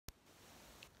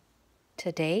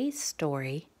Today's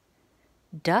story,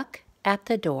 Duck at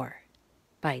the Door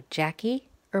by Jackie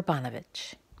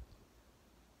Urbanovich.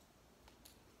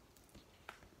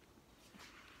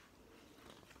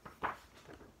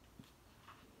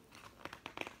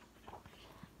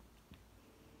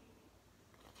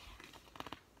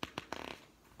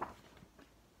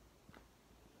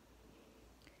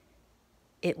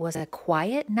 It was a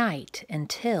quiet night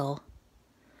until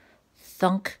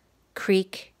thunk,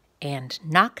 creak, and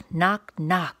knock, knock,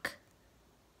 knock.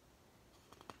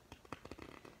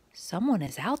 Someone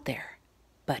is out there,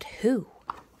 but who?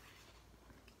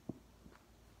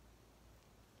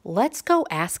 Let's go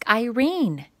ask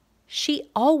Irene.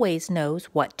 She always knows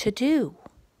what to do.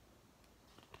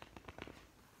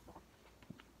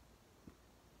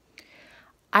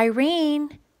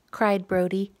 Irene, cried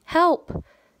Brody, help!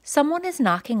 Someone is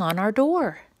knocking on our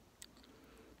door.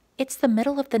 It's the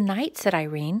middle of the night, said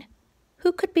Irene.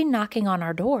 Who could be knocking on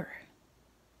our door?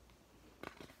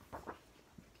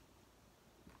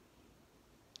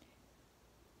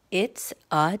 It's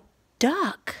a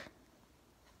duck.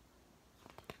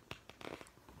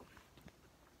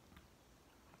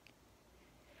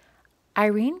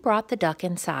 Irene brought the duck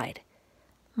inside.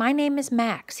 My name is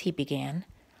Max, he began.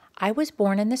 I was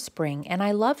born in the spring and I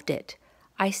loved it.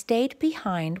 I stayed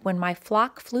behind when my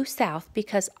flock flew south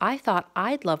because I thought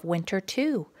I'd love winter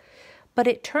too. But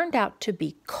it turned out to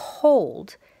be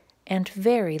cold and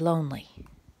very lonely.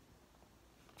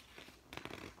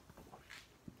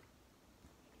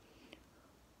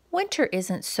 Winter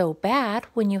isn't so bad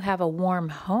when you have a warm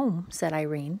home, said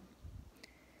Irene.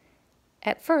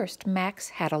 At first, Max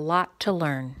had a lot to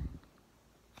learn.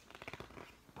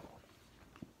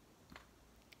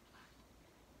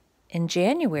 In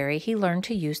January, he learned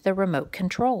to use the remote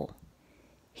control.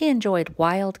 He enjoyed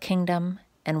Wild Kingdom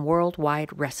and worldwide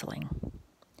wrestling.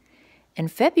 In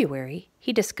February,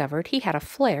 he discovered he had a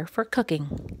flair for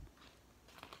cooking.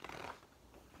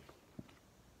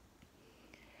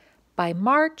 By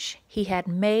March, he had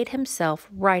made himself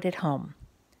right at home.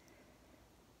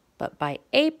 But by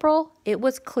April, it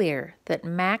was clear that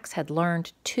Max had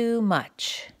learned too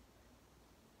much.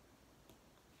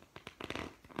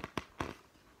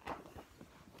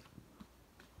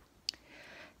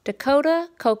 Dakota,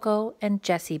 Coco, and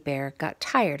Jessie Bear got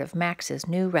tired of Max's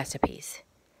new recipes.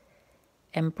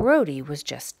 And Brody was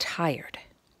just tired.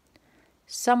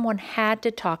 Someone had to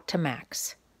talk to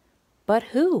Max. But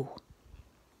who?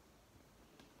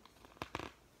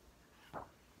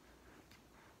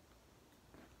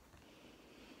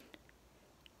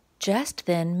 Just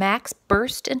then, Max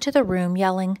burst into the room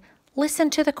yelling, "Listen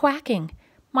to the quacking!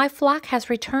 My flock has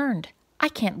returned. I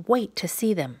can't wait to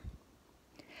see them."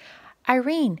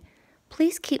 Irene,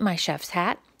 please keep my chef's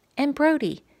hat. And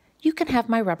Brody, you can have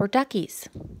my rubber duckies.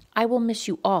 I will miss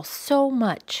you all so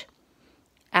much.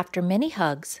 After many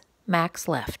hugs, Max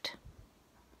left.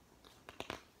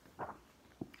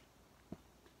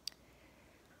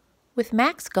 With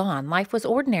Max gone, life was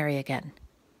ordinary again.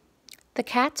 The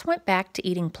cats went back to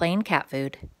eating plain cat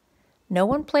food. No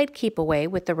one played keep away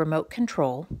with the remote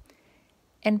control,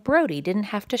 and Brody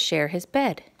didn't have to share his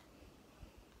bed.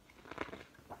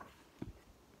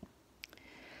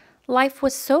 Life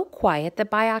was so quiet that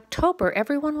by October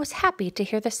everyone was happy to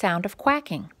hear the sound of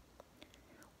quacking.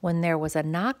 When there was a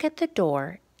knock at the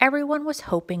door, everyone was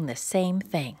hoping the same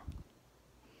thing.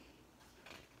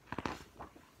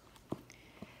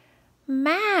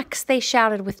 Max, they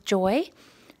shouted with joy.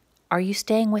 Are you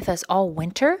staying with us all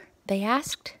winter? They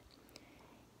asked.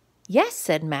 Yes,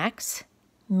 said Max.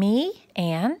 Me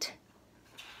and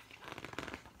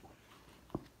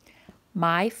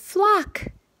my flock.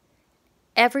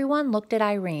 Everyone looked at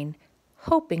Irene,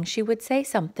 hoping she would say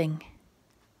something.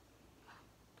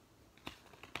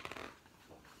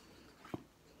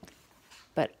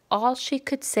 But all she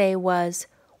could say was,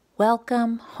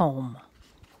 "Welcome home."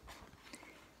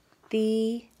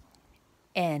 The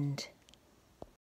end.